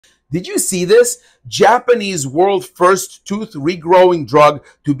Did you see this? Japanese world first tooth regrowing drug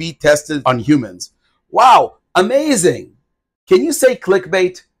to be tested on humans. Wow, amazing. Can you say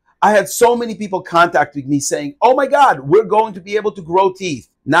clickbait? I had so many people contacting me saying, oh my God, we're going to be able to grow teeth.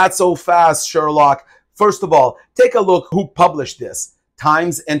 Not so fast, Sherlock. First of all, take a look who published this.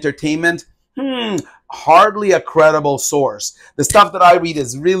 Times Entertainment? Hardly a credible source. The stuff that I read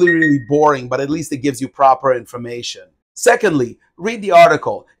is really boring, but at least it gives you proper information. Secondly, read the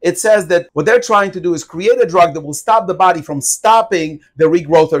article. It says that what they're trying to do is create a drug that will stop the body from stopping the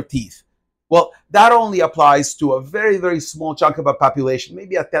regrowth of teeth. Well, that only applies to a very small chunk of a population,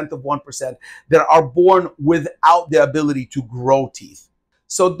 maybe 0.1%, that are born without the ability to grow teeth.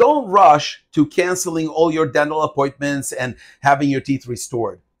 So don't rush to canceling all your dental appointments and having your teeth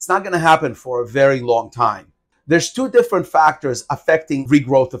restored. It's not going to happen for a very long time. There's two different factors affecting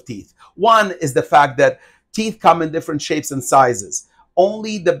regrowth of teeth. One is the fact that teeth come in different shapes and sizes.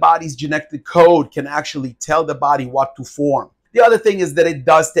 Only the body's genetic code can actually tell the body what to form. The other thing is that it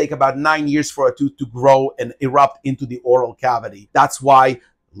does take about 9 years for a tooth to grow and erupt into the oral cavity. That's why,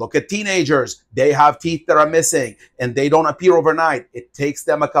 look at teenagers. They have teeth that are missing and they don't appear overnight. It takes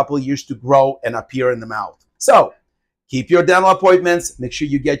them a couple of years to grow and appear in the mouth. So keep your dental appointments. Make sure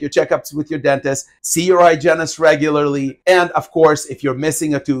you get your checkups with your dentist. See your hygienist regularly. And of course, if you're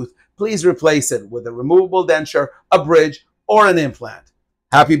missing a tooth, please replace it with a removable denture, a bridge, or an implant.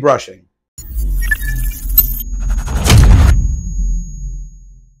 Happy brushing.